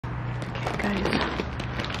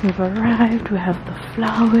guys, we've arrived. We have the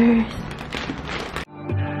flowers.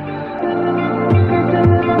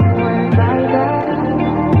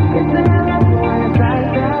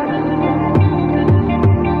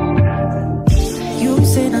 You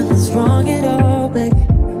say nothing's wrong at all, baby.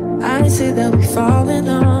 I say that we falling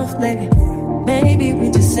off, baby. Maybe we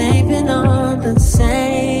just ain't been on the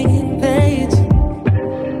same page.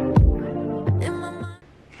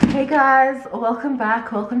 Hey guys, welcome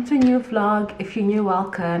back. Welcome to a new vlog. If you're new,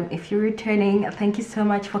 welcome. If you're returning, thank you so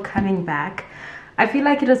much for coming back. I feel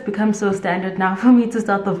like it has become so standard now for me to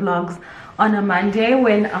start the vlogs on a Monday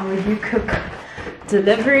when our new cook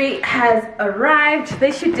delivery has arrived.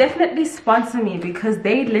 They should definitely sponsor me because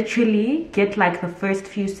they literally get like the first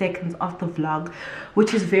few seconds of the vlog,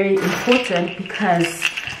 which is very important because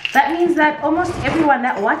that means that almost everyone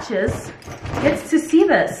that watches gets to see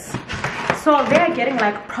this. So they're getting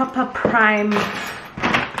like proper prime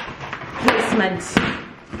placement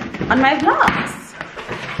on my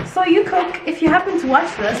vlogs. So you cook, if you happen to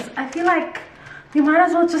watch this, I feel like you might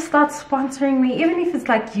as well just start sponsoring me, even if it's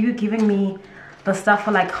like you giving me the stuff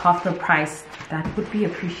for like half the price. That would be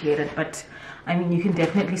appreciated. But I mean, you can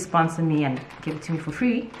definitely sponsor me and give it to me for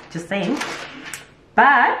free, just saying.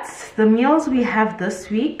 But the meals we have this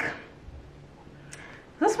week,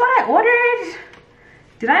 this is what I ordered.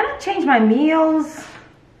 Did I not change my meals?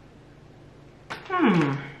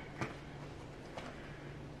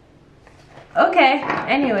 Okay,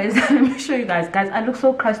 anyways, let me show you guys. Guys, I look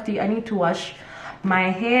so crusty. I need to wash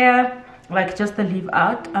my hair, like just the leave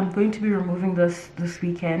out. I'm going to be removing this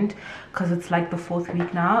weekend because it's like the 4th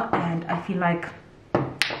week now and I feel like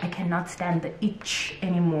I cannot stand the itch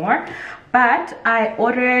anymore. But I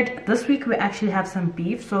ordered, this week we actually have some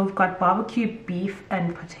beef. So we've got barbecue beef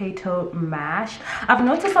and potato mash. I've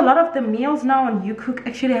noticed a lot of the meals now on You Cook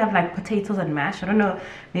actually have like potatoes and mash. I don't know,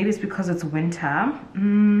 maybe it's because it's winter.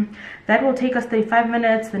 That will take us 35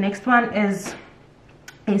 minutes. The next one is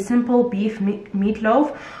a simple beef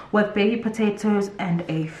meatloaf with baby potatoes and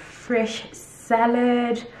a fresh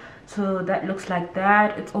salad. So that looks like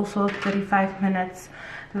that. It's also 35 minutes.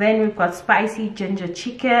 Then we've got spicy ginger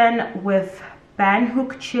chicken with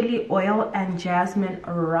banhook chili oil and jasmine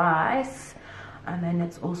rice. And then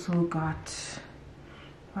it's also got,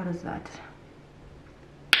 what is that?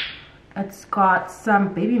 It's got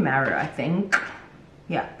some baby marrow, I think.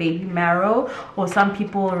 Yeah, baby marrow, or some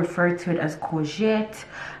people refer to it as courgette.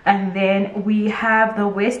 And then we have the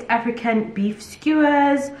West African beef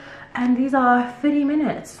skewers, and these are 30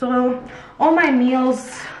 minutes. So all my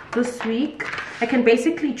meals this week, I can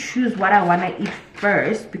basically choose what I want to eat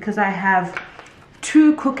first because I have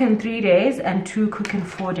 2 cook in 3 days and 2 cook in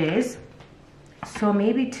 4 days. So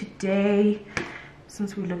maybe today,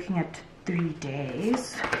 since we're looking at 3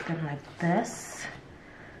 days, then like this,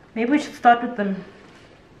 maybe we should start with the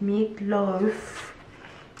meatloaf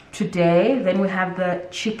today. Then we have the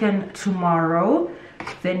chicken tomorrow.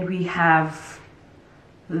 Then we have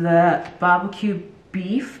the barbecue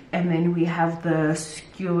beef, and then we have the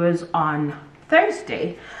skewers on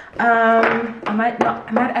Thursday. I might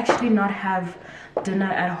actually not have dinner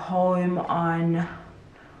at home on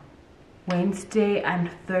Wednesday and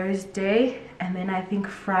Thursday, and then I think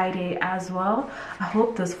Friday as well. I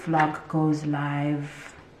hope this vlog goes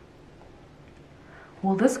live.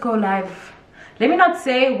 Will this go live? Let me not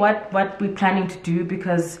say what we're planning to do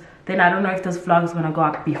because then I don't know if this vlog is gonna go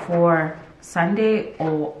up before Sunday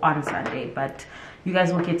or on Sunday, but you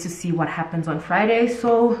guys will get to see what happens on Friday.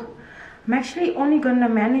 So I'm actually only gonna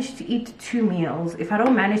manage to eat 2 meals. If I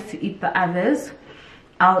don't manage to eat the others,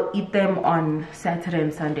 I'll eat them on Saturday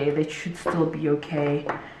and Sunday. They should still be okay.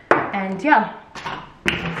 And yeah,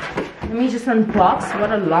 let me just unbox.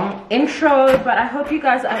 What a long intro, but I hope you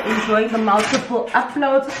guys are enjoying the multiple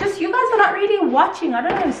uploads. It's just you guys are not really watching. I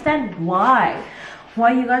don't understand why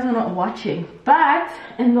you guys are not watching. But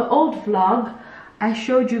in the old vlog, I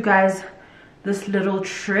showed you guys this little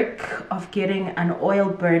trick of getting an oil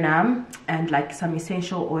burner and like some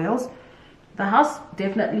essential oils. The house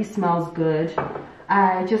definitely smells good.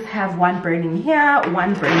 I just have one burning here,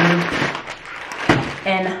 one burning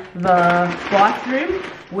in the bathroom,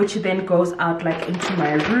 which then goes out like into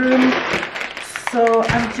my room. So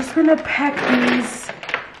I'm just gonna pack these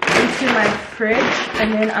into my fridge,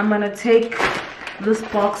 and then I'm gonna take this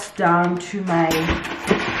box down to my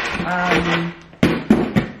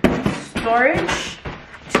storage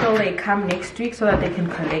till they come next week so that they can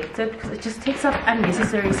collect it, because it just takes up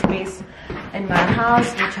unnecessary space in my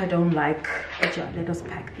house, which I don't like. But yeah, let us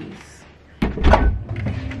pack these.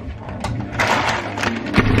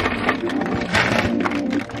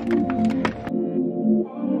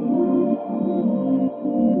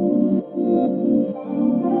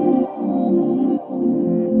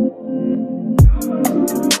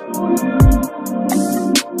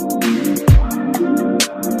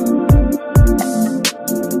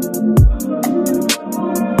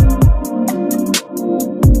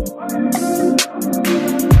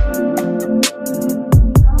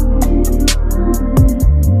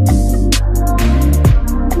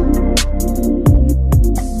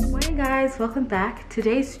 back.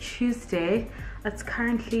 Today's Tuesday. It's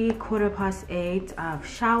currently 8:15. I've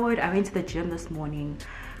showered. I went to the gym this morning,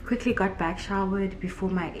 quickly got back, showered before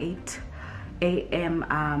my 8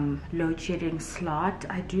 a.m. load shedding slot.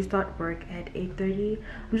 I do start work at 8:30.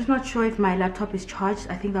 I'm just not sure if my laptop is charged.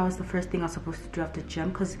 I think that was the first thing I was supposed to do after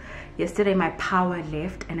gym, because yesterday my power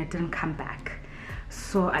left and it didn't come back.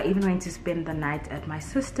 So I even went to spend the night at my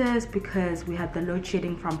sister's because we had the load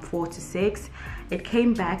shedding from 4 to 6. It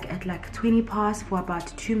came back at like 20 past for about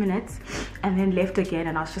 2 minutes and then left again,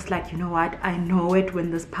 and I was just like, you know what, I know it when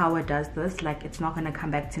this power does this, like it's not gonna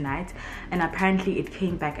come back tonight. And apparently it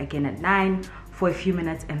came back again at 9 for a few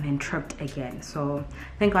minutes and then tripped again. So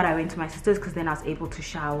thank God I went to my sister's, because then I was able to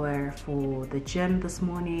shower for the gym this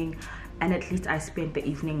morning, and at least I spent the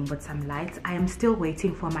evening with some lights. I am still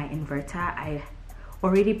waiting for my inverter. I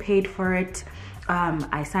already paid for it.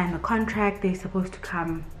 I signed the contract. They're supposed to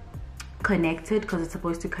come connected, because it's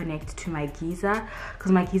supposed to connect to my geyser,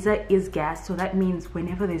 because my geyser is gas. So that means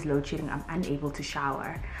whenever there's load shedding, I'm unable to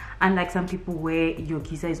shower. Unlike some people where your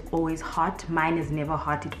geyser is always hot, mine is never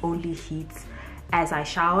hot. It only heats as I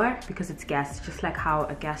shower because it's gas, just like how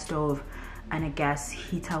a gas stove and a gas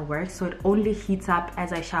heater works. So it only heats up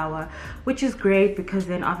as I shower, which is great, because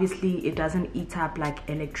then obviously it doesn't eat up like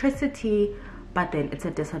electricity. But then it's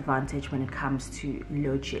a disadvantage when it comes to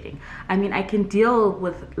load shedding. I mean, I can deal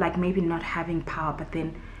with like maybe not having power, but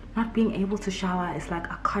then not being able to shower is like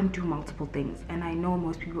I can't do multiple things. And I know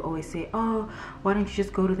most people always say, oh, why don't you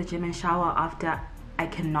just go to the gym and shower after? I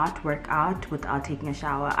cannot work out without taking a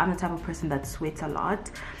shower. I'm the type of person that sweats a lot,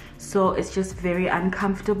 so it's just very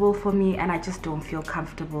uncomfortable for me, and I just don't feel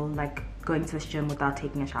comfortable like going to this gym without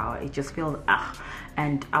taking a shower. It just feels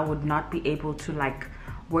and I would not be able to like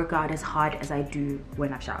work out as hard as I do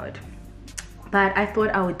when I've showered. But I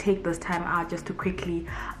thought I would take this time out just to quickly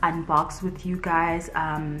unbox with you guys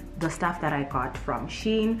the stuff that I got from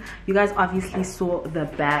Shein. You guys obviously saw the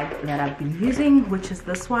bag that I've been using, which is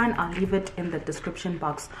this one. I'll leave it in the description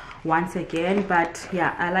box once again. But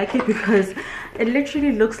yeah, I like it because it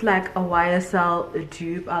literally looks like a YSL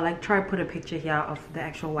dupe. I'll like try to put a picture here of the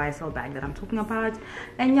actual YSL bag that I'm talking about.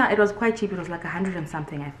 And yeah, it was quite cheap. It was like 100 and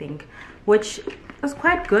something, I think, which is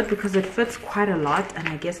quite good because it fits quite a lot, and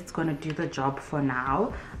I guess it's going to do the job for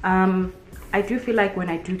now. I do feel like when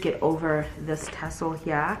I do get over this tassel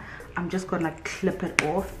here, I'm just gonna like clip it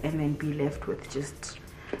off and then be left with just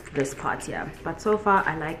this part here. But so far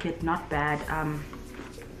I like it, not bad.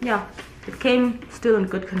 Yeah, it came still in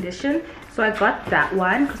good condition, so I got that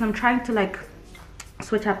one because I'm trying to like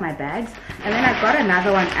switch up my bags. And then I got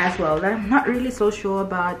another one as well that I'm not really so sure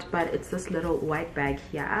about, but it's this little white bag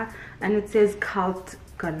here, and it says Cult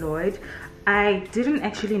Galoid. I didn't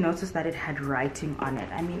actually notice that it had writing on it.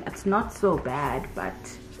 I mean, it's not so bad, but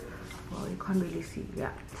well, you can't really see. Yeah,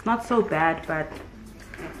 it's not so bad, but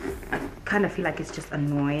I kind of feel like it's just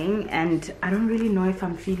annoying, and I don't really know if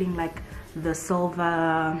I'm feeling like the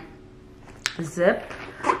silver zip.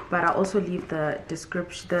 But I'll also leave the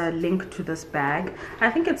description, the link to this bag. I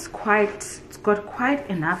think it's got quite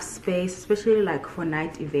enough space, especially like for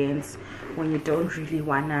night events when you don't really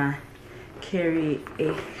wanna carry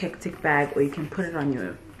a hectic bag, or you can put it on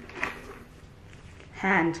your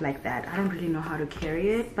hand like that. I don't really know how to carry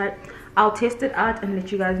it, but I'll test it out and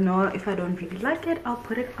let you guys know. If I don't really like it, I'll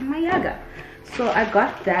put it on my yaga. So I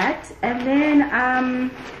got that, and then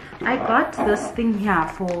I got this thing here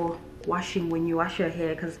for washing when you wash your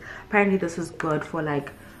hair, because apparently this is good for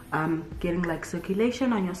like getting like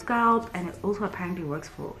circulation on your scalp, and it also apparently works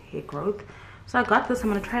for hair growth. So I got this. I'm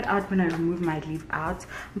gonna try it out when I remove my leave out.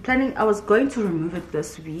 I was going to remove it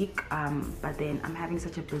this week, but then I'm having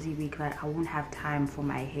such a busy week that I won't have time for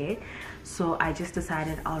my hair, so I just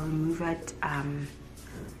decided I'll remove it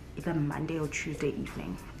either Monday or Tuesday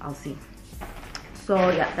evening. I'll see. So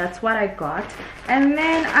yeah, that's what I got. And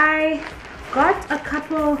then I got a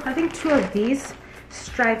couple, I think 2 of these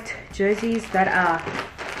striped jerseys that are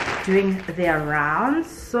doing their rounds.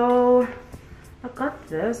 So I got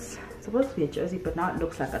this. It's supposed to be a jersey, but now it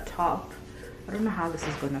looks like a top. I don't know how this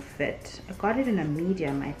is gonna fit. I got it in a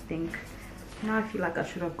medium, I think. Now I feel like I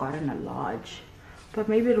should have gotten a large, but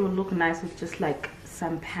maybe it will look nice with just like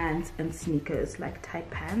some pants and sneakers, like tight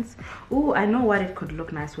pants. Oh, I know what it could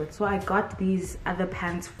look nice with. So I got these other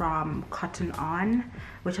pants from Cotton On,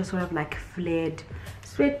 which are sort of like flared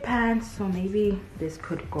sweatpants, so maybe this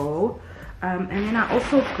could go. And then I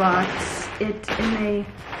also got it in a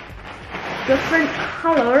different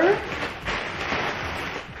color.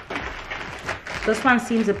 This one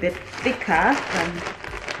seems a bit thicker than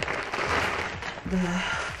the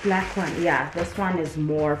black one. Yeah, this one is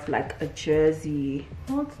more of like a jersey.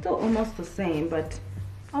 Well, it's still almost the same, but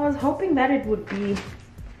I was hoping that it would be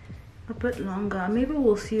a bit longer. Maybe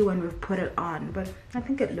we'll see when we've put it on, but I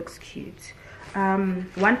think it looks cute.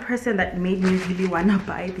 One person that made me really want to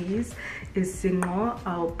buy these is Singo.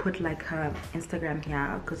 I'll put like her Instagram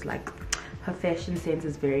here because like her fashion sense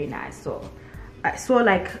is very nice. So I saw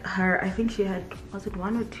like her, I think she had, was it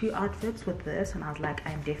 1 or 2 outfits with this, and I was like,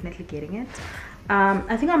 I'm definitely getting it.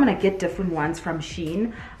 I think I'm gonna get different ones from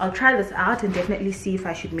Shein. I'll try this out and definitely see if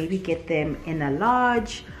I should maybe get them in a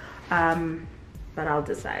large, but I'll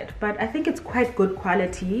decide. But I think it's quite good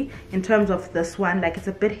quality in terms of this one. Like, it's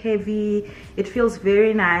a bit heavy, it feels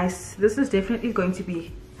very nice. This is definitely going to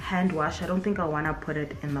be hand wash. I don't think I want to put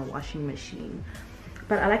it in the washing machine,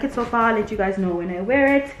 but I like it so far. I'll let you guys know when I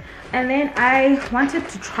wear it. And then I wanted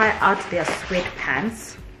to try out their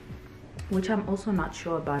sweatpants, which I'm also not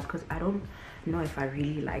sure about because I don't know if I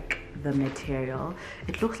really like the material.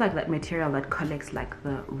 It looks like that material that collects like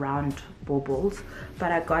the round baubles,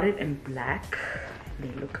 but I got it in black.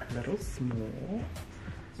 They look a little small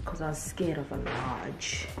because I was scared of a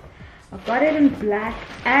large. I got it in black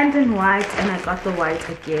and in white, and I got the white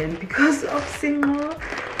again because of Single.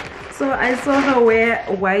 So I saw her wear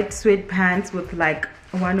white sweatpants with like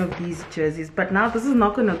one of these jerseys, but now this is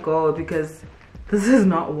not gonna go because this is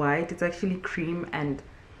not white. It's actually cream and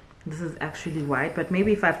this is actually white. But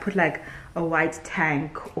maybe if I put like a white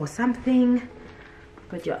tank or something.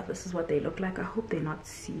 But yeah, this is what they look like. I hope they're not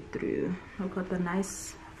see-through. I've got the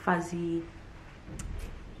nice fuzzy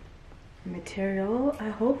material. I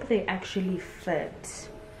hope they actually fit.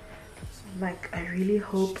 Like, I really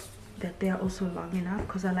hope that they're also long enough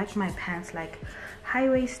because I like my pants like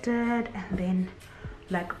high-waisted and then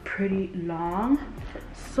like pretty long.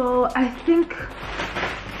 So I think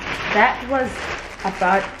that was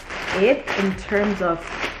about it in terms of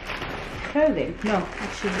clothing. No,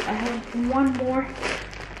 actually I have one more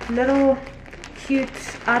little cute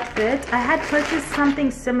outfit. I had purchased something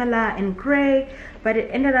similar in gray, but it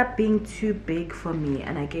ended up being too big for me,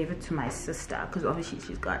 and I gave it to my sister because obviously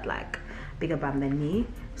she's got like bigger bum than me.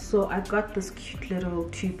 So I got this cute little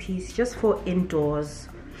 2-piece just for indoors,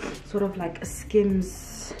 sort of like a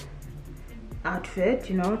Skims outfit,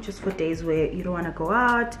 you know, just for days where you don't want to go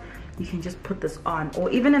out. You can just put this on, or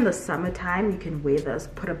even in the summertime you can wear this,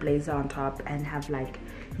 put a blazer on top and have like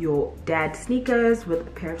your dad sneakers with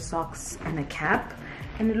a pair of socks and a cap,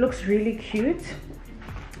 and it looks really cute.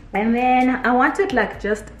 And then I wanted like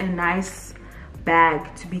just a nice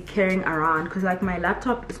bag to be carrying around because like my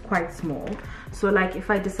laptop is quite small. So like if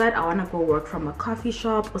I decide I want to go work from a coffee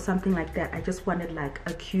shop or something like that, I just wanted like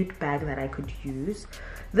a cute bag that I could use.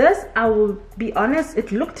 This, I will be honest,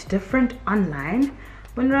 it looked different online.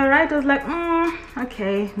 When I arrived, I was like,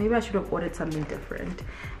 okay, maybe I should have ordered something different.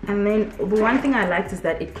 And then the one thing I liked is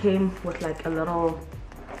that it came with like a little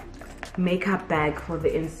makeup bag for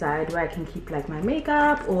the inside where I can keep like my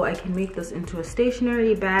makeup, or I can make this into a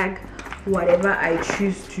stationery bag, whatever I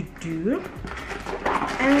choose to do.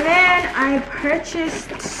 And then I purchased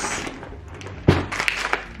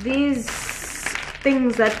these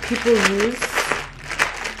things that people use.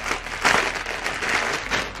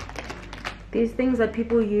 These things that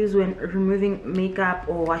people use when removing makeup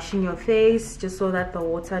or washing your face, just so that the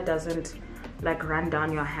water doesn't like run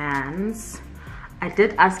down your hands. I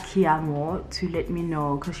did ask Kiamo to let me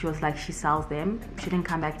know because she was like, she sells them. She didn't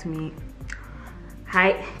come back to me.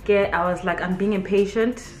 Hi, I was like, I'm being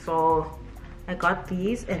impatient, so I got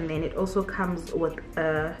these. And then it also comes with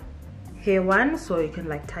a hair one, so you can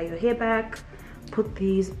like tie your hair back, put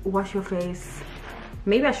these, wash your face.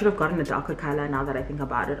 Maybe I should have gotten a darker color now that I think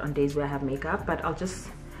about it on days where I have makeup, but I'll just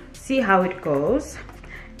see how it goes.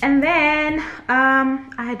 And then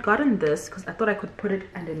I had gotten this because I thought I could put it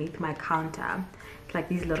underneath my counter. It's like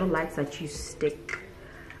these little lights that you stick.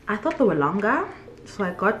 I thought they were longer, so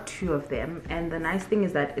I got 2 of them. And the nice thing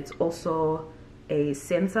is that it's also a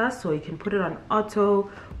sensor, so you can put it on auto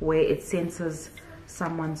where it senses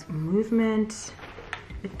someone's movement.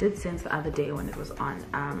 It did sense the other day when it was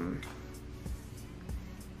on.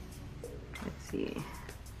 Let's see,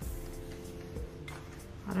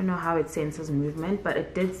 I don't know how it senses movement, but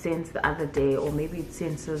it did sense the other day, or maybe it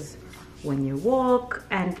senses when you walk.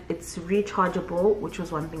 And it's rechargeable, which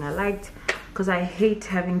was one thing I liked because I hate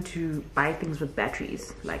having to buy things with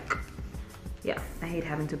batteries. Like, yeah, I hate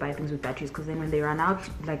having to buy things with batteries because then when they run out,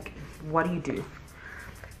 like, what do you do?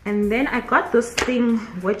 And then I got this thing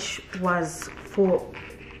which was for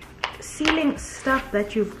sealing stuff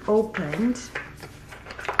that you've opened,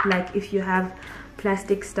 like if you have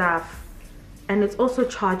plastic stuff, and it's also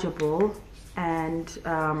chargeable, and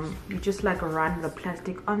you just like run the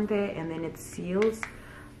plastic on there and then it seals.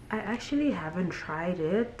 I actually haven't tried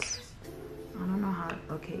it. I don't know how.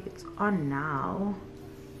 Okay, it's on now.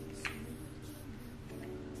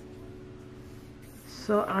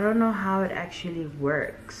 So I don't know how it actually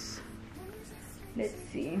works. Let's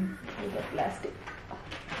see. With the plastic.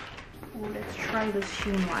 Oh, let's try this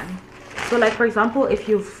Shein one. So like for example, if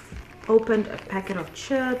you've opened a packet of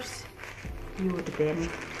chips, you would then,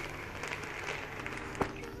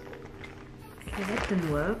 okay, that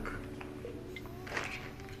didn't work.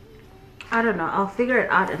 I don't know, I'll figure it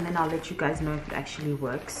out and then I'll let you guys know if it actually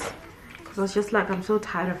works. Because I was just like, I'm so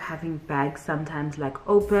tired of having bags sometimes like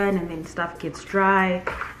open and then stuff gets dry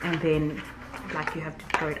and then like you have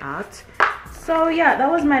to throw it out. So yeah, that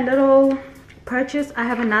was my little purchase. I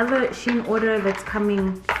have another Shein order that's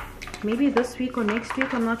coming maybe this week or next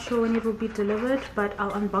week. I'm not sure when it will be delivered, but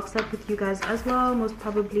I'll unbox that with you guys as well, most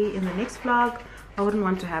probably in the next vlog. I wouldn't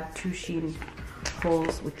want to have 2 Shein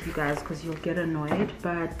hauls with you guys because you'll get annoyed.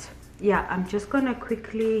 But yeah, I'm just gonna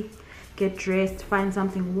quickly get dressed, find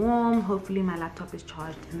something warm. Hopefully my laptop is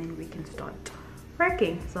charged and then we can start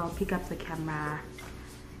working. So I'll pick up the camera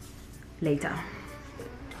later.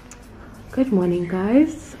 Good morning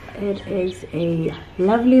guys, it is a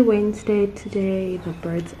lovely Wednesday today. The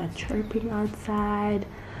birds are chirping outside.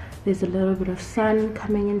 There's a little bit of sun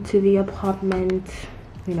coming into the apartment.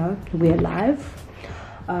 You know, we're live.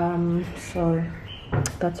 So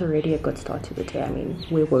that's already a good start to the day. I mean,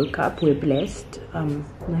 we woke up, we're blessed.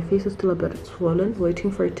 My face is still a bit swollen, waiting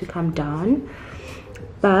for it to come down.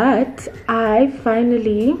 But I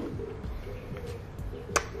finally,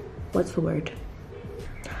 what's the word?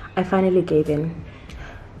 I finally gave in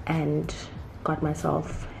and got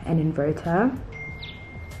myself an inverter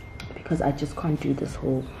because I just can't do this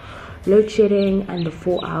whole load shedding and the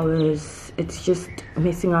 4 hours. It's just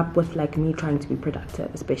messing up with like me trying to be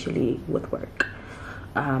productive, especially with work.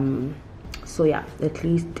 So yeah, at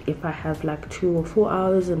least if I have like 2 or 4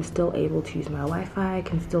 hours, I'm still able to use my Wi-Fi. I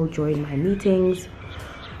can still join my meetings,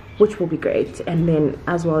 which will be great. And then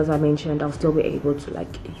as well as I mentioned, I'll still be able to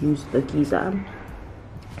like use the geyser.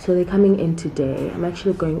 So they're coming in today. I'm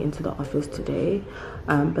actually going into the office today,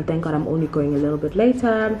 but thank God I'm only going a little bit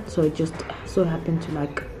later. So it just so happened to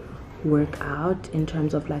like work out in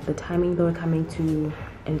terms of like the timing they were coming to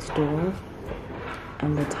install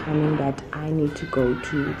and the timing that I need to go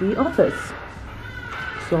to the office.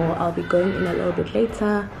 So I'll be going in a little bit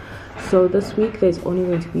later. So this week there's only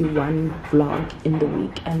going to be 1 vlog in the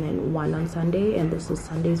week and then 1 on Sunday, and this is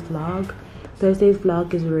Sunday's vlog. Thursday's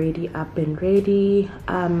vlog is already up and ready.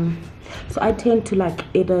 So I tend to like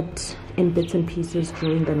edit in bits and pieces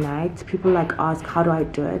during the night. People like ask, how do I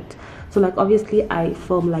do it? So like obviously I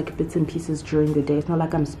film like bits and pieces during the day. It's not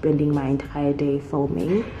like I'm spending my entire day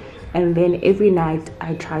filming. And then every night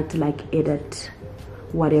I try to like edit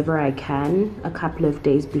whatever I can a couple of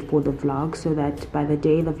days before the vlog, so that by the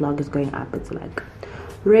day the vlog is going up, it's like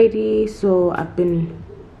ready. So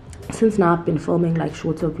since now I've been filming like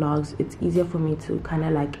shorter vlogs, it's easier for me to kind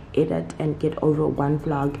of like edit and get over 1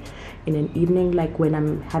 vlog in an evening. Like when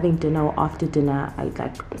I'm having dinner or after dinner, I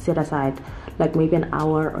like set aside like maybe an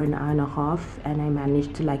hour or an hour and a half, and I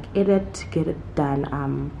manage to like edit, get it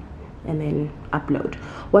done, and then upload.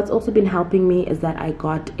 What's also been helping me is that I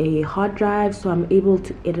got a hard drive, so I'm able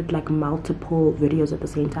to edit like multiple videos at the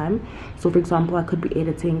same time. So for example, I could be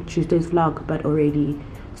editing Tuesday's vlog but already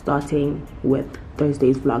starting with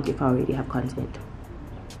Thursday's vlog if I already have content.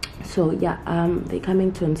 So yeah, they're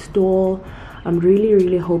coming to install. I'm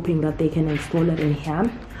really hoping that they can install it in here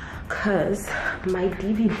because my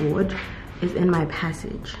DV board is in my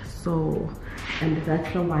passage. So, and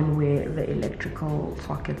that's the one where the electrical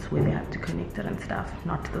sockets where they have to connect it and stuff,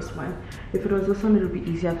 not this one. If it was this one, it would be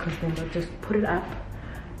easier because then they'll just put it up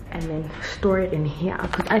and then store it in here,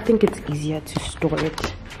 because I think it's easier to store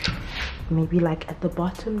it maybe like at the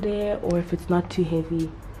bottom there, or if it's not too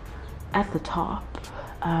heavy at the top,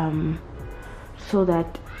 so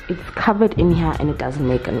that it's covered in here and it doesn't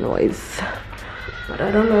make a noise. But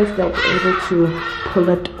I don't know if they're able to pull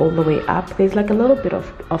it all the way up. There's like a little bit of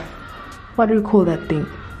what do you call that thing,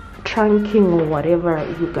 trunking or whatever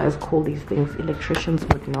you guys call these things. Electricians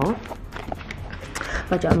would know.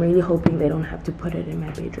 But I'm really hoping they don't have to put it in my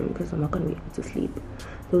bedroom, because I'm not going to be able to sleep.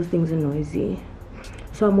 Those things are noisy.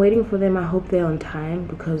 So I'm waiting for them. I hope they're on time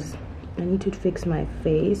because I need to fix my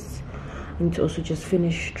face. I need to also just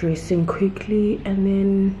finish dressing quickly, and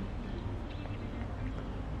then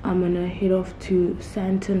I'm gonna head off to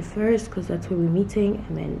Santon first because that's where we're meeting,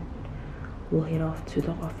 and then we'll head off to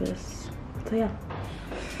the office. So yeah.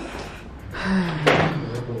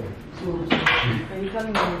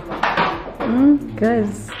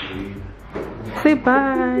 Guys, say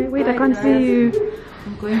bye. Wait, bye, I can't see you.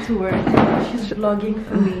 I'm going to work. She's vlogging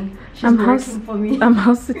for me. She's working for me. I'm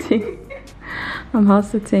house sitting. I'm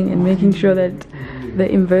house sitting and making sure that the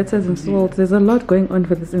inverter is installed. There's a lot going on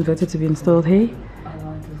for this inverter to be installed, hey?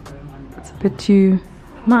 It's a bit too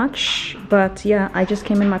much, but yeah, I just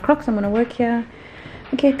came in my Crocs. I'm gonna work here.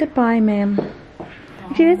 Okay, goodbye, ma'am.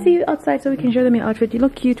 Okay, let's see you outside so we can show them your outfit. You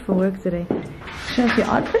look cute for work today. Show us your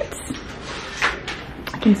outfits.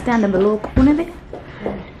 I can stand in the little corner there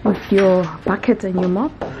with your bucket and your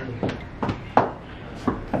mop.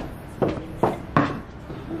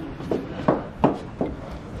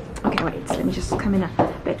 Okay, wait, let me just come in a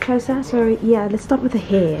bit closer. So yeah, let's start with the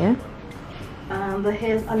hair. The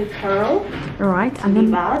hair is olive pearl. Alright, and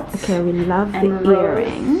then okay, we love the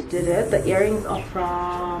earrings. Did it? The earrings are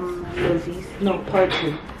from DAZY. No,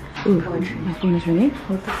 Poetry. Ooh, Poetry. my phone is ringing.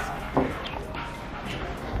 Hold this.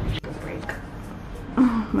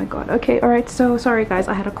 Oh my god. Okay, alright, so sorry guys,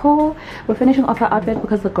 I had a call. We're finishing off her outfit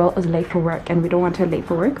because the girl is late for work and we don't want her late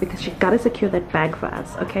for work because she gotta secure that bag for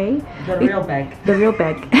us, okay? The real bag. The real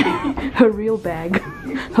bag. Her real bag.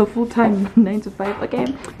 Her full-time 9 to 5, okay?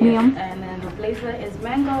 Liam. And then the blazer is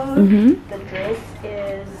mango. The dress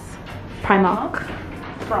is Primark.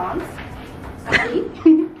 France.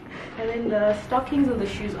 And then the stockings and the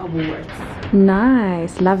shoes are Woolworths.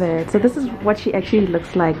 Nice, love it. So this is what she actually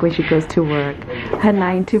looks like when she goes to work. Her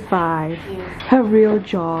 9 to 5. Yes. Her real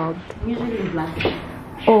job. Usually in black.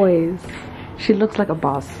 Always. She looks like a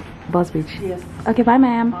boss. Boss bitch. Yes. Okay, bye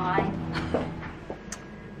ma'am. Bye.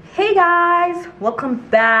 Hey guys, welcome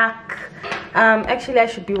back. Actually I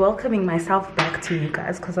should be welcoming myself back to you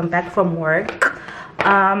guys because I'm back from work.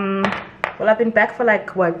 Well, I've been back for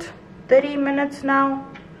like what, 30 minutes now,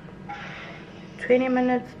 20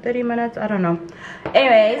 minutes, 30 minutes, I don't know.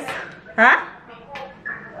 Anyways,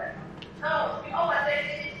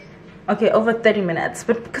 okay, over 30 minutes,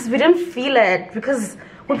 but because we didn't feel it, because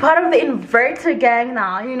we're part of the inverter gang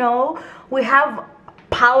now, you know, we have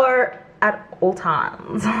power at all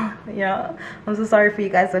times. Yeah, I'm so sorry for you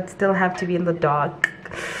guys that still have to be in the dark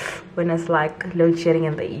when it's like load shedding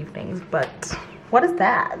in the evenings, but what is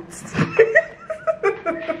that?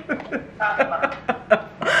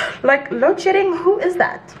 Like load shedding, who is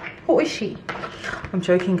that? Who is she? I'm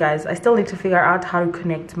joking guys, I still need to figure out how to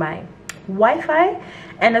connect my Wi-Fi,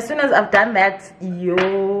 and as soon as I've done that,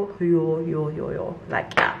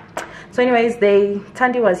 like yeah. So anyways,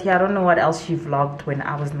 Tandy was here. I don't know what else she vlogged when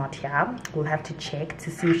I was not here. We'll have to check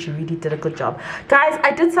to see if she really did a good job. Guys,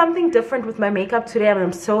 I did something different with my makeup today and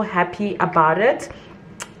I'm so happy about it.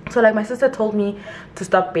 So like my sister told me to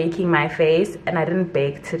stop baking my face and I didn't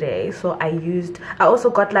bake today. So I also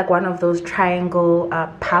got like one of those triangle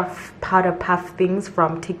powder puff things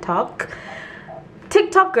from TikTok.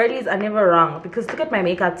 TikTok girlies are never wrong because look at my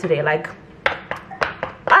makeup today. Like,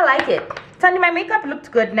 I like it. Tandy, my makeup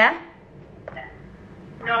looked good, nah?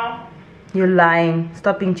 No. You're lying.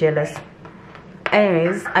 Stop being jealous.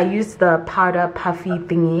 Anyways, I used the powder puffy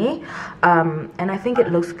thingy, and I think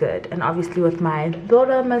it looks good. And obviously with my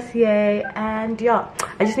Laura Mercier, and yeah,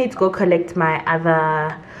 I just need to go collect my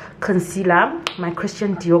other concealer, my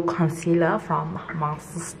Christian Dior concealer from my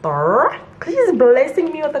sister, because she's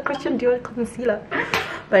blessing me with a Christian Dior concealer.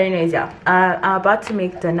 But anyways, yeah, I'm about to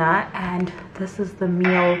make dinner and this is the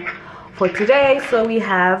meal for today. So we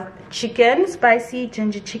have chicken, spicy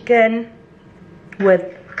ginger chicken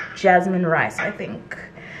with jasmine rice, I think,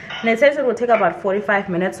 and it says it will take about 45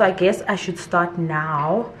 minutes, so I guess I should start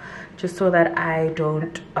now just so that I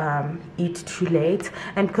don't eat too late.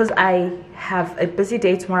 And because I have a busy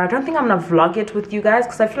day tomorrow, I don't think I'm gonna vlog it with you guys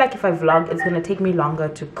because I feel like if I vlog it's gonna take me longer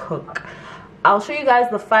to cook. I'll show you guys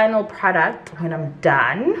the final product when I'm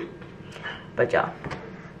done, but yeah,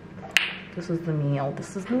 this is the meal,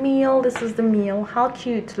 this is the meal, this is the meal. How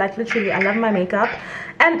cute. Like literally I love my makeup,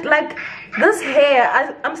 and like this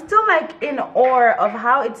hair, I'm still like in awe of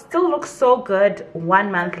how it still looks so good 1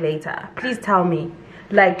 month later. Please tell me,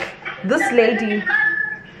 like this lady,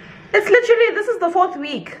 it's literally, this is the 4th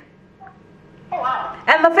week. Oh wow.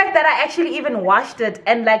 And the fact that I actually even washed it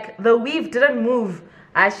and like the weave didn't move.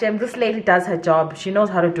 Ashem, this lady does her job. She knows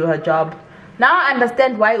how to do her job. Now I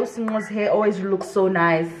understand why Usimo's hair always looks so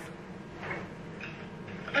nice.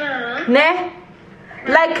 Ne?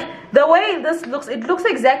 Like the way this looks, it looks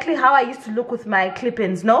exactly how I used to look with my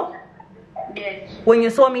clip-ins, no? Yes. When you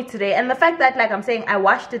saw me today. And the fact that like I'm saying I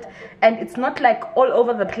washed it and it's not like all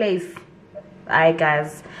over the place. Alright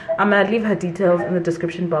guys, I'm gonna leave her details in the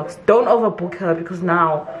description box. Don't overbook her because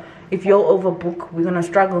now if you'll overbook, we're gonna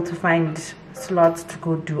struggle to find slots to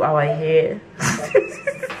go do our hair.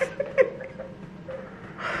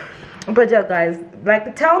 But yeah guys,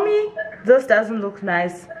 like tell me this doesn't look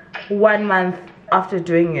nice 1 month after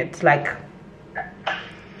doing it. Like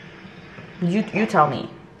You tell me.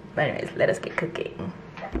 But anyways, let us get cooking.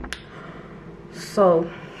 So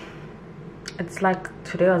it's like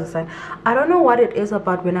today was a sign. I don't know what it is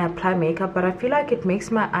about when I apply makeup, but I feel like it makes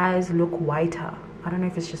my eyes look whiter. I don't know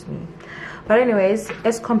if it's just me. But anyways,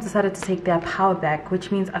 Eskom decided to take their power back,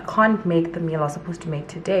 which means I can't make the meal I was supposed to make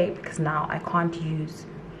today, because now I can't use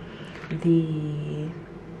the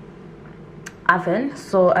oven.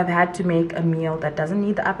 So I've had to make a meal that doesn't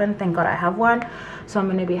need the oven. Thank God I have one. So I'm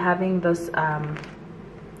going to be having this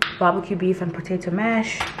barbecue beef and potato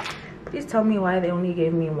mash. Please tell me why they only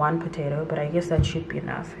gave me one potato, but I guess that should be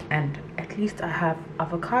enough. And at least I have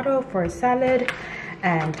avocado for a salad.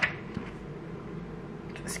 And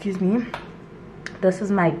excuse me, this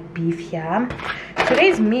is my beef here.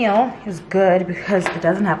 Today's meal is good because it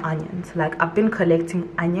doesn't have onions. Like, I've been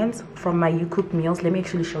collecting onions from my You Cook meals. Let me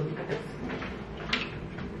actually show you this.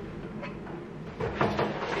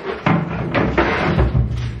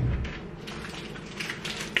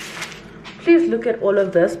 Please look at all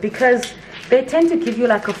of this, because they tend to give you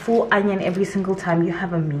like a full onion every single time you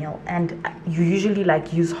have a meal, and you usually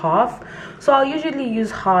like use half. So I'll usually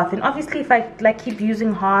use half, and obviously if I like keep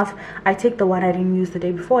using half, I take the one I didn't use the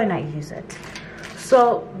day before and I use it.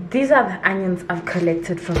 So these are the onions I've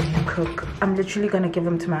collected from You Cook. I'm literally gonna give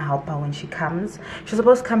them to my helper when she comes. She's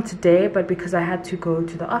supposed to come today, but because I had to go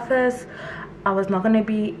to the office, I was not gonna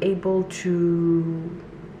be able to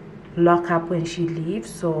lock up when she leaves.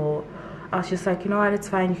 So I was just like, you know what, it's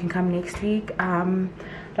fine, you can come next week.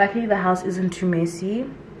 Luckily the house isn't too messy,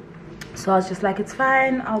 so I was just like, it's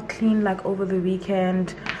fine, I'll clean like over the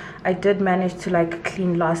weekend. I did manage to like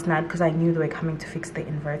clean last night because I knew they were coming to fix the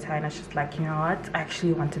inverter, and I was just like, you know what, I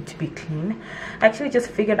actually wanted to be clean. I actually just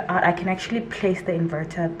figured out I can actually place the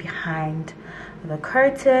inverter behind the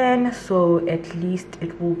curtain, so at least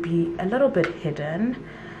it will be a little bit hidden.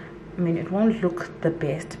 I mean, it won't look the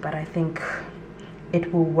best, but I think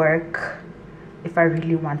it will work. If I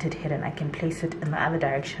really want it hidden, I can place it in the other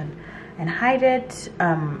direction and hide it,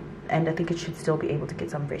 and I think it should still be able to get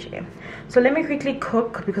some fresh air. So let me quickly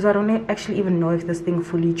cook, because I don't actually even know if this thing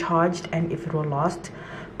fully charged and if it will last.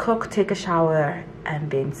 Cook, take a shower, and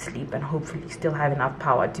then sleep, and hopefully still have enough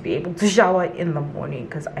power to be able to shower in the morning,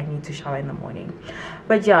 because I need to shower in the morning.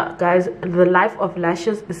 But yeah guys, the life of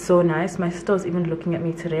lashes is so nice. My sister was even looking at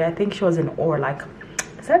me today. I think she was in awe, like,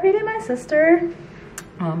 is that really my sister?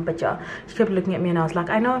 But yeah, she kept looking at me and I was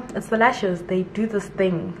like, I know, it's the lashes, they do this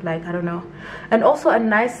thing, like, I don't know. And also a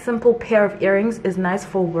nice simple pair of earrings is nice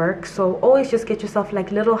for work, so always just get yourself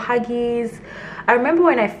like little huggies. I remember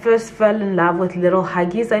when I first fell in love with little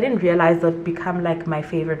huggies, I didn't realize that become like my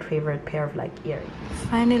favorite pair of like earrings.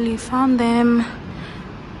 Finally found them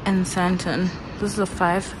in Santon. This is a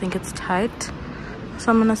 5, I think it's tight,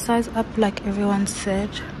 so I'm gonna size up like everyone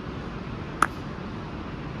said.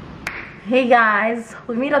 Hey guys,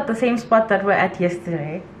 we meet at the same spot that we're at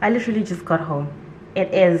yesterday. I literally just got home.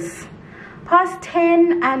 It is past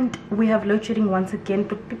 10 and we have load shedding once again,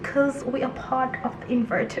 but because we are part of the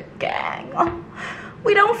inverter gang,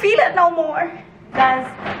 we don't feel it no more. Guys,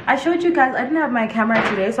 I showed you guys, I didn't have my camera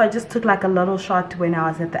today, so I just took like a little shot when I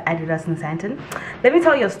was at the Adidas in Santon. Let me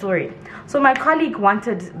tell you a story. So my colleague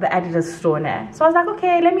wanted the Adidas store now, so I was like,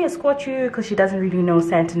 okay, let me escort you, because she doesn't really know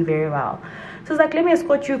Santon very well. So it's like, let me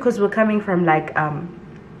escort you because we're coming from like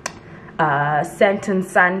Santon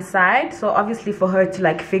Sun side. So obviously for her to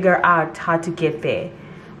like figure out how to get there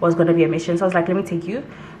was going to be a mission. So I was like, let me take you.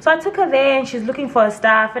 So I took her there and she's looking for her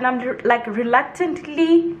stuff, and I'm like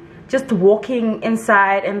reluctantly just walking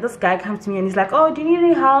inside, and this guy comes to me and he's like, oh, do you need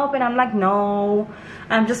any help? And I'm like, no,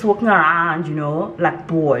 I'm just walking around, you know, like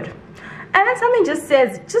bored. And then something just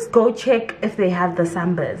says, just go check if they have the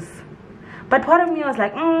Sambas. But part of me was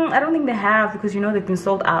like, I don't think they have, because you know they've been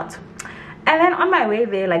sold out. And then on my way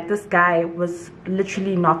there, like, this guy was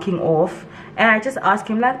literally knocking off, and I just asked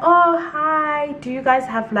him like, oh hi, do you guys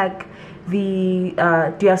have like the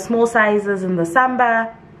do you have small sizes in the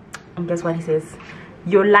Samba? And guess what he says?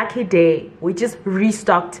 Your lucky day, we just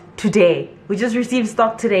restocked today, we just received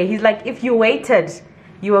stock today. He's like, if you waited,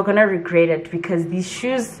 you are gonna regret it, because these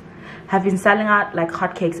shoes have been selling out like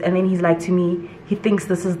hotcakes. And then he's like to me, he thinks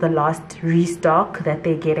this is the last restock that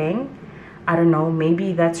they're getting. I don't know,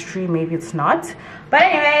 maybe that's true, maybe it's not. But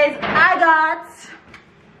anyways, I got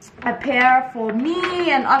a pair for me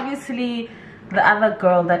and obviously the other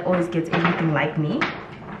girl that always gets everything like me.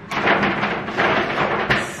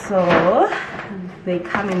 So they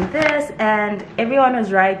come in this, and everyone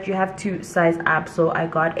was right, you have to size up. So I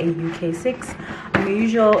got a UK 6, my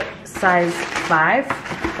usual size 5.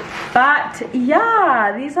 But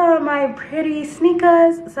yeah, these are my pretty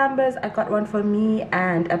sneakers, Sambas. I got one for me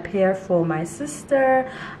and a pair for my sister.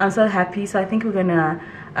 I'm so happy. So I think we're gonna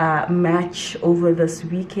match over this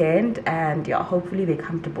weekend, and yeah, hopefully they're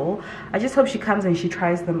comfortable. I just hope she comes and she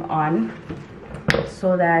tries them on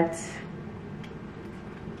so that...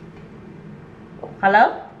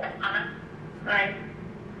 Hello? Right.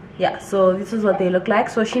 Yeah, so this is what they look like.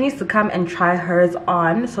 So she needs to come and try hers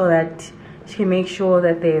on so that she can make sure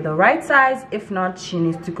that they're the right size. If not, she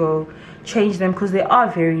needs to go change them because they are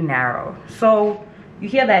very narrow. So you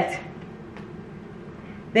hear that?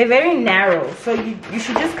 They're very narrow, so you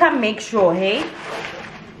should just come make sure, hey?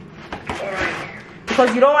 Alright.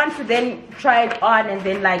 Because you don't want to then try it on and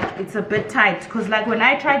then like it's a bit tight. Because like when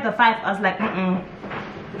I tried the 5, I was like,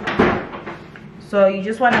 So you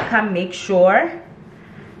just want to come make sure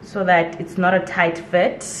so that it's not a tight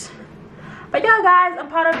fit. But yeah, guys, I'm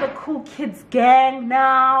part of the cool kids gang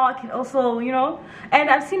now. I can also, you know, and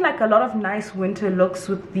I've seen like a lot of nice winter looks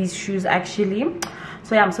with these shoes actually.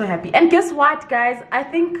 So yeah, I'm so happy. And guess what, guys? I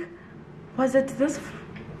think, was it this?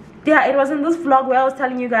 Yeah, it was in this vlog where I was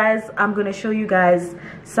telling you guys I'm gonna show you guys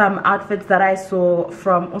some outfits that I saw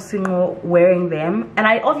from Osimo wearing them. And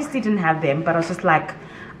I obviously didn't have them, but I was just like,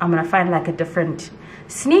 I'm gonna find like a different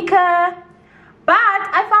sneaker. But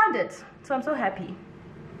I found it. So I'm so happy.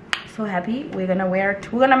 So happy. We're gonna wear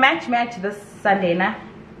it. We're gonna match this Sunday now.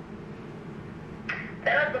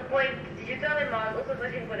 That was the point. Did you tell him I was also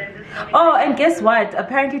searching for them this morning? Oh, and guess what?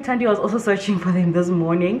 Apparently Tandy was also searching for them this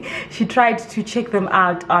morning. She tried to check them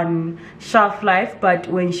out on Shelf Life, but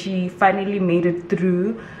when she finally made it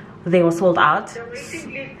through, they were sold out. The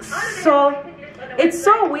waiting list. So it's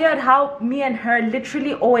so weird how me and her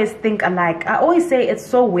literally always think alike. I always say it's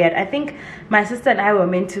so weird. I think my sister and I were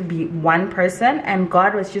meant to be one person, and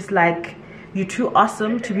God was just like, you're too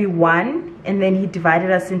awesome to be one, and then he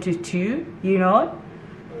divided us into two, you know.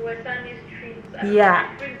 Yeah,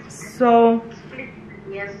 so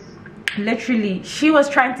Yes. literally she was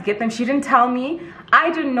trying to get them. She didn't tell me.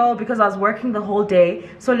 I didn't know because I was working the whole day.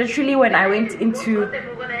 So literally when I went into,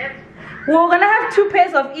 we're gonna have 2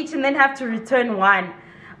 pairs of each and then have to return one.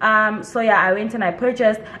 So yeah, I went and I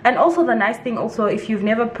purchased. And also the nice thing also, if you've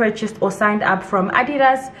never purchased or signed up from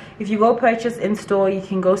Adidas, if you go purchase in store, you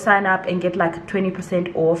can go sign up and get like a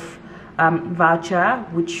 20% off voucher,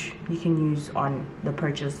 which you can use on the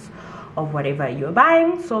purchase of whatever you're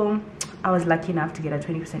buying. So I was lucky enough to get a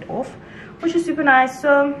 20% off, which is super nice.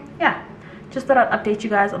 So yeah, just thought I'd update you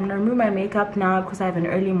guys. I'm gonna remove my makeup now because I have an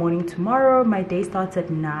early morning tomorrow. My day starts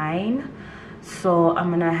at 9, so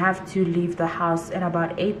I'm gonna have to leave the house at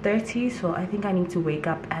about 8:30. So I think I need to wake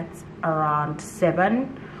up at around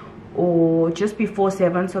 7 or just before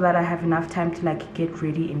 7 so that I have enough time to like get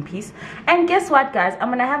ready in peace. And guess what, guys? I'm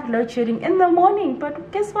gonna have load shedding in the morning,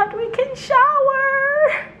 but guess what? We can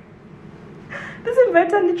shower. This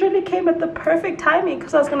inverter literally came at the perfect timing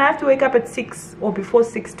because I was gonna have to wake up at 6 or before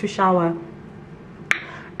 6 to shower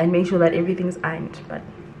and make sure that everything's ironed. But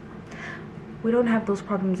we don't have those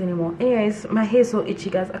problems anymore. Anyways, my hair is so itchy,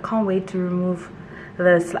 guys. I can't wait to remove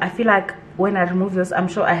this. I feel like when I remove this, I'm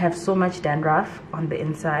sure I have so much dandruff on the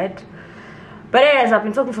inside. But anyways, I've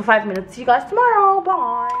been talking for 5 minutes. See you guys tomorrow.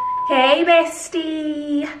 Bye. Hey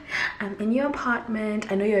bestie, I'm in your apartment.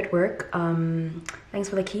 I know you're at work. Thanks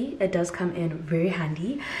for the key. It does come in very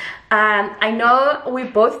handy. I know we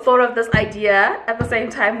both thought of this idea at the same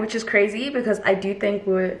time, which is crazy because I do think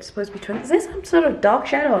we're supposed to be twins. Is there some sort of dark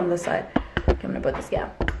shadow on this side? Okay, I'm gonna put this, yeah.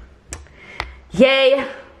 Yay.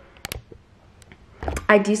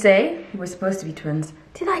 I do say we're supposed to be twins.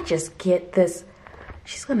 Did I just get this?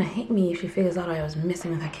 She's gonna hate me if she figures out I was messing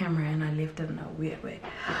with her camera and I left it in a weird way.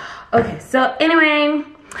 Okay, so anyway,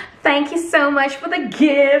 thank you so much for the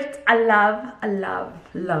gift. I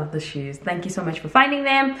love the shoes. Thank you so much for finding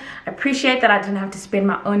them. I appreciate that I didn't have to spend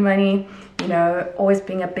my own money. You know, always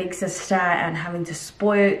being a big sister and having to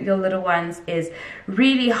spoil your little ones is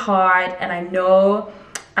really hard. And I know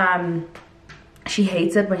she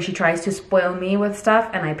hates it when she tries to spoil me with stuff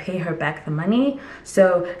and I pay her back the money.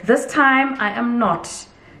 So this time I am not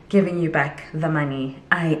giving you back the money.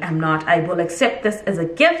 I am not. I will accept this as a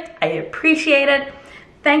gift. I appreciate it.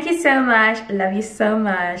 Thank you so much. I love you so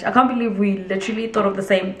much. I can't believe we literally thought of the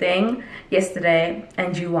same thing yesterday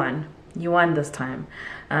and you won. You won this time.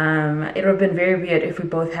 It would have been very weird if we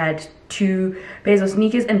both had 2 pairs of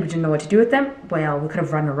sneakers and we didn't know what to do with them. Well, we could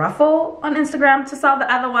have run a raffle on Instagram to sell the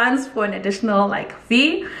other ones for an additional like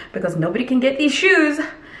fee because nobody can get these shoes.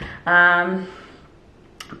 But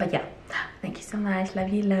yeah, thank you so much. Love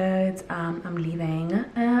you loads. I'm leaving.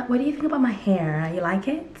 What do you think about my hair? You like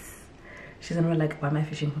it? She's gonna be like, why am I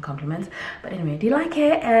fishing for compliments? But anyway, do you like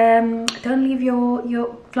it? Don't leave your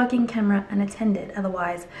vlogging camera unattended,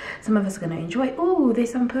 otherwise some of us are gonna enjoy. Oh,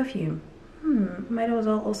 there's some perfume. Might as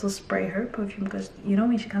well also spray her perfume, because you know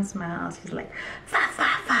when she comes to my house she's like fa fa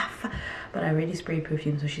fa fa. But I already sprayed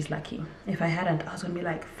perfume, so she's lucky. If I hadn't, I was gonna be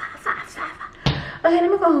like fa fa fa fa. Okay, let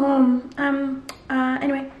me go home.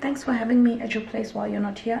 Anyway, thanks for having me at your place while you're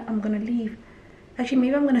not here. I'm gonna leave. Actually,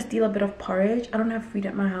 maybe I'm gonna steal a bit of porridge. I don't have food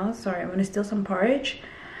at my house. Sorry, I'm gonna steal some porridge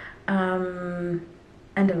and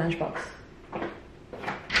a lunchbox.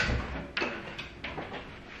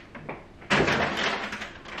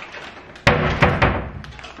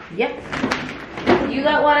 Yep, you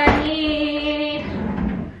got what I need.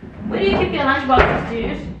 Where do you keep your lunchbox,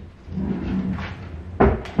 dude?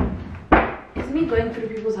 It's me going through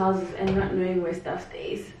people's houses and not knowing where stuff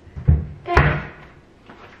stays. Okay.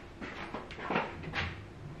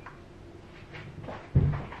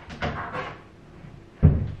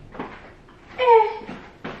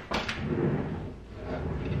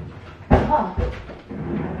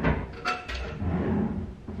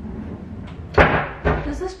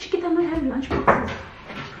 This chiquita might have lunchboxes.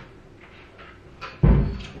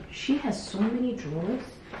 She has so many drawers.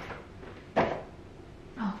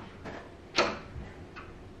 Oh.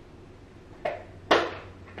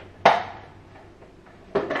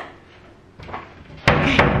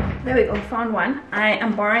 Okay, there we go, found one. I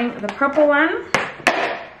am borrowing the purple one.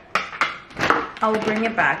 I'll bring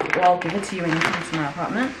it back, or I'll give it to you when you come to my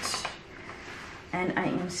apartment. And I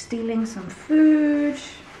am stealing some food.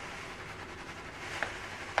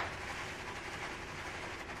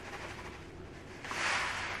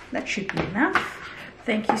 That should be enough.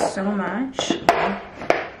 Thank you so much.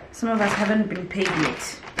 Some of us haven't been paid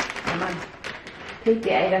yet. Come on. Take the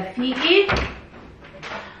Ada fee.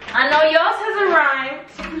 I know yours has arrived.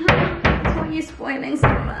 That's why you're spoiling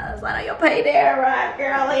some of us. I know your payday arrived,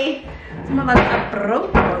 girly. Some of us are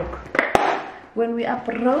broke. When we are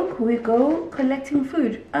broke, we go collecting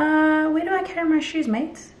food. Where do I carry my shoes,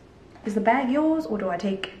 mates? Is the bag yours, or do I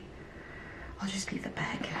take... I'll just leave the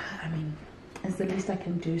bag. I mean, it's the least I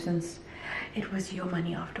can do since it was your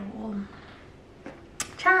money after all.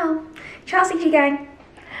 Ciao. Ciao, CG gang.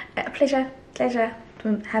 Pleasure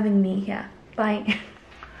having me here. Bye.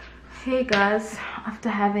 Hey guys, after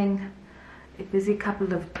having a busy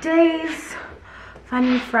couple of days,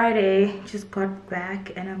 finally Friday, just got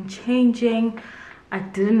back and I'm changing. I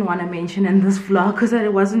didn't want to mention in this vlog because I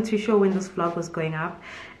wasn't too sure when this vlog was going up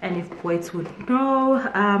and if Boyds would know.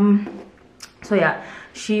 So yeah,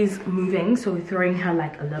 she's moving, so we're throwing her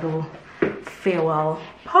like a little farewell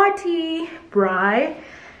party, bri.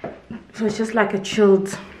 So it's just like a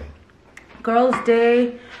chilled girls'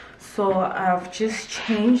 day. So I've just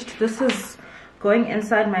changed. This is going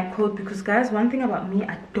inside my coat because guys, one thing about me,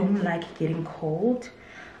 I don't like getting cold.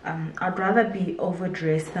 I'd rather be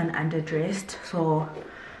overdressed than underdressed. So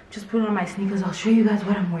just put on my sneakers. I'll show you guys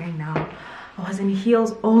what I'm wearing now. I was in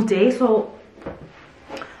heels all day, so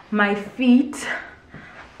my feet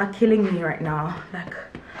are killing me right now. Like,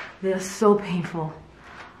 they're so painful.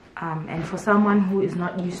 And for someone who is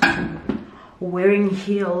not used to wearing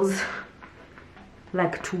heels,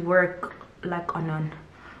 like to work like on an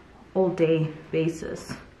all day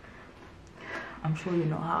basis, I'm sure you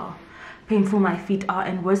know how painful my feet are.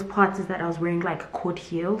 And worst part is that I was wearing like court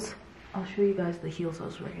heels. I'll show you guys the heels I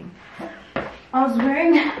was wearing. I was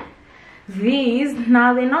wearing these.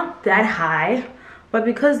 Now they're not that high, but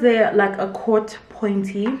because they're like a court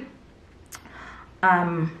pointy,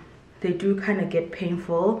 they do kind of get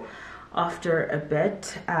painful after a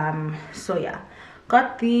bit. So yeah,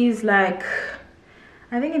 got these like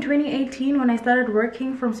I think in 2018 when I started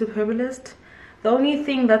working from Superbalist. The only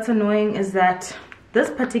thing that's annoying is that this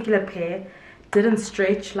particular pair didn't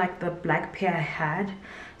stretch like the black pair I had.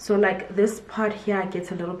 So like this part here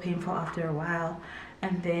gets a little painful after a while.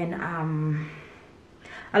 And then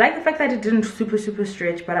I like the fact that it didn't super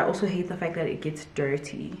stretch, but I also hate the fact that it gets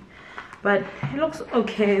dirty. But it looks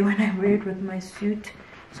okay when I wear it with my suit.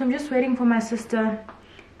 So I'm just waiting for my sister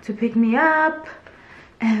to pick me up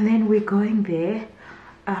and then we're going there.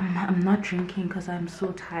 I'm not drinking because I'm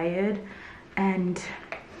so tired, and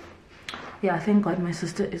yeah, thank God my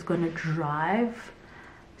sister is gonna drive,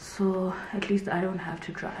 so at least I don't have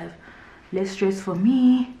to drive. Less stress for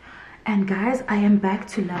me. And guys, I am back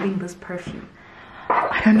to loving this perfume.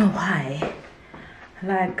 I don't know why.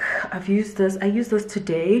 Like, I used this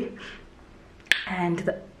today and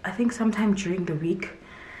I think sometime during the week,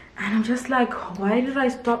 and I'm just like, why did I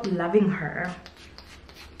stop loving her?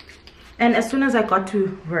 And as soon as I got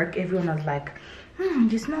to work, everyone was like,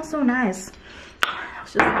 you smell so nice. I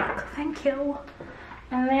was just like, thank you.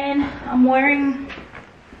 And then I'm wearing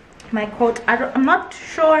my coat. I'm not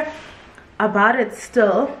sure about it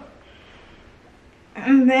still.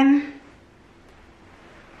 And then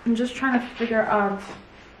I'm just trying to figure out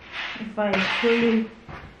if I fully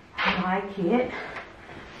like it.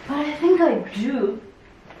 But I think I do.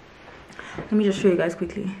 Let me just show you guys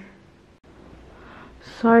quickly.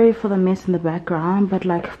 Sorry for the mess in the background, but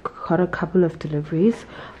like I've got a couple of deliveries.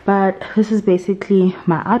 But this is basically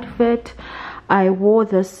my outfit. I wore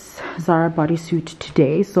this Zara bodysuit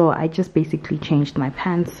today, so I just basically changed my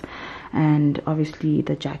pants and obviously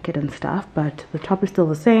the jacket and stuff, but the top is still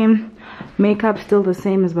the same. Makeup still the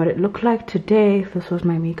same as what it looked like today. This was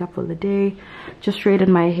my makeup for the day. Just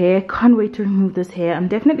straightened my hair. Can't wait to remove this hair. I'm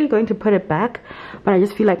definitely going to put it back, but I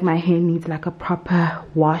just feel like my hair needs like a proper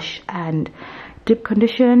wash and deep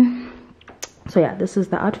condition. So yeah, this is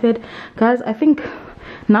the outfit, guys. I think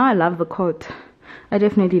now I love the coat. I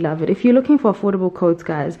definitely love it. If you're looking for affordable coats,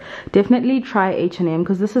 guys, definitely try H&M,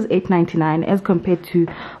 because this is $8.99 as compared to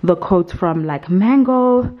the coats from like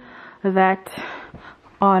Mango that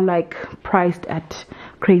are like priced at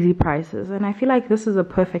crazy prices. And I feel like this is a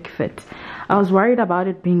perfect fit. I was worried about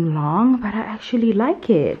it being long, but I actually like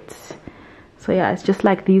it. So yeah, it's just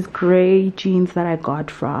like these gray jeans that I got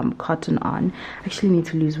from Cotton On. I actually need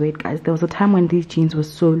to lose weight, guys. There was a time when these jeans were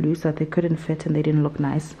so loose that they couldn't fit and they didn't look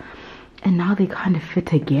nice. And now they kind of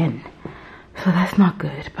fit again. So that's not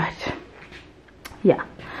good, but yeah.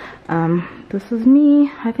 This is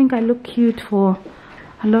me. I think I look cute for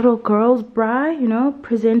a little girl's bra, you know,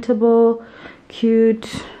 presentable,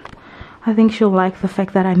 cute. I think she'll like the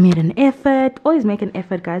fact that I made an effort. Always make an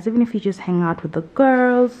effort, guys, even if you just hang out with the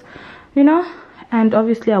girls, you know. And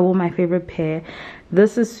obviously I wore my favorite pair.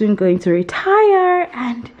 This is soon going to retire,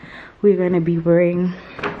 and we're going to be wearing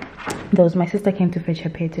those. My sister came to fetch her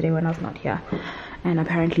pair today when I was not here, and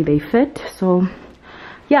apparently they fit. So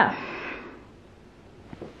yeah.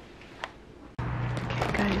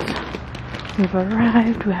 Okay, guys, we've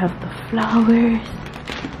arrived. We have the flowers,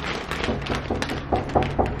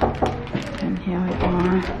 and here we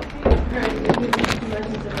are.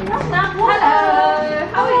 Hello,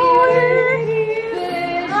 how are you?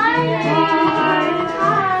 Good. Hi.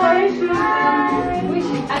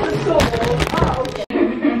 At the store. Oh, okay.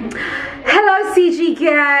 Hello CG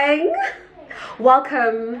gang,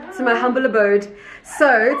 welcome to my humble abode.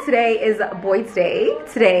 So today is Boyd's Day.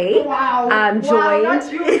 Today I'm joined. Wow,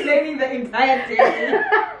 not you claiming the entire day.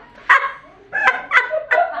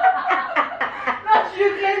 Not you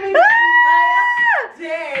claiming the entire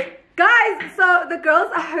day. Guys, so the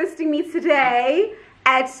girls are hosting me today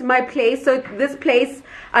at my place. So this place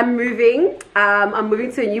I'm moving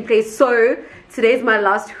to a new place. So today's my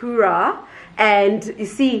last hoorah. And you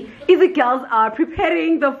see, the girls are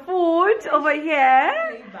preparing the food over here.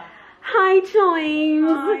 Hi, James.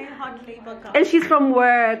 Hi, hard labor girl. And she's from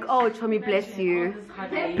work. Oh, Chomi, bless you.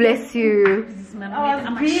 Bless you. I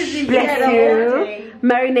was busy. Bless you.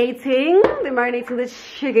 Marinating. They're marinating the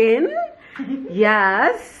chicken.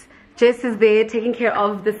 Yes. Jess is there taking care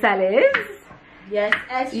of the salads. Yes,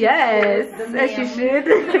 as you should. As you should.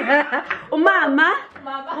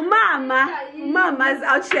 Mama's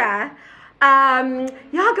out here.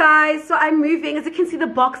 Yeah, guys, so I'm moving. As you can see, the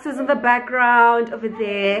boxes in the background over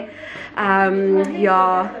there.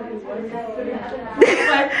 Yeah.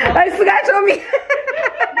 I forgot to me.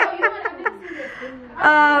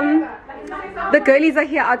 The girlies are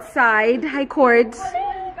here outside. Hi, Cord.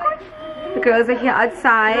 The girls are here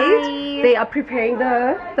outside. Hi. They are preparing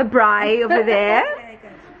the braai over there.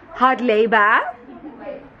 Hard labor.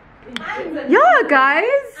 Yeah,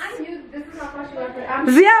 guys.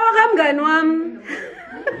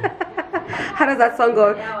 How does that song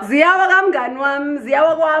go?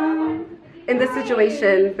 In this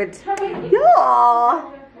situation, but yeah.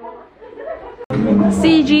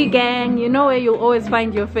 CG gang, you know where you'll always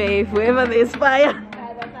find your fave, wherever there's fire.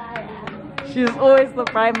 She's always the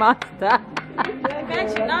prime master.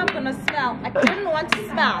 Imagine, now I'm gonna smell. I didn't want to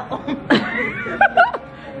smell.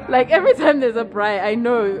 Like every time there's a braai, I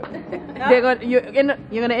know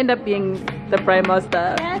you're gonna end up being the prime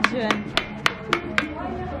master. Imagine.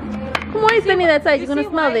 Come on, you're standing that side. You're gonna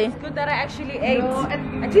smell there. It's good that I actually ate. I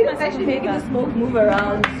think it's actually making the smoke move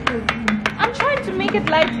around. I'm trying to make it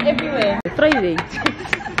light everywhere. Friday.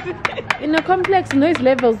 In a complex, noise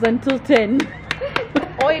levels until 10.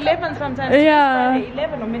 Or 11 sometimes. Yeah.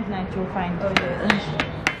 11 or midnight you'll find. Okay.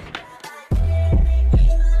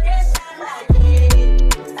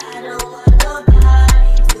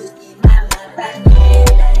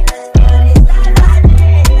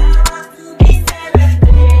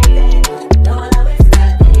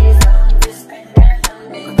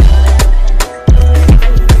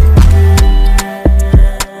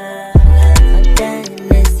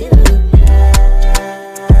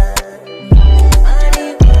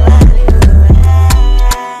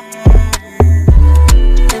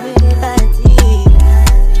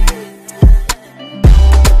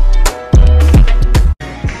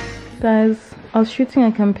 Guys, I was shooting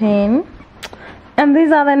a campaign and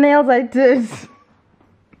these are the nails I did.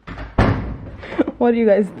 What do you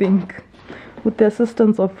guys think? With the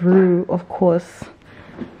assistance of Rue, of course,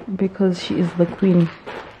 because she is the queen.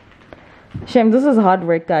 Shame, this is hard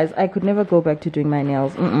work, guys. I could never go back to doing my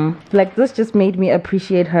nails. Like, this just made me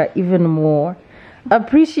appreciate her even more.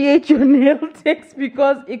 Appreciate your nail techs,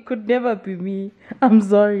 because it could never be me. I'm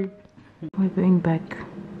sorry. We're going back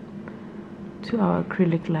to our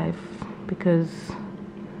acrylic life because,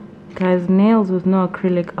 guys, nails with no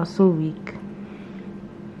acrylic are so weak.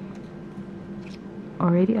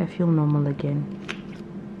 Already I feel normal again.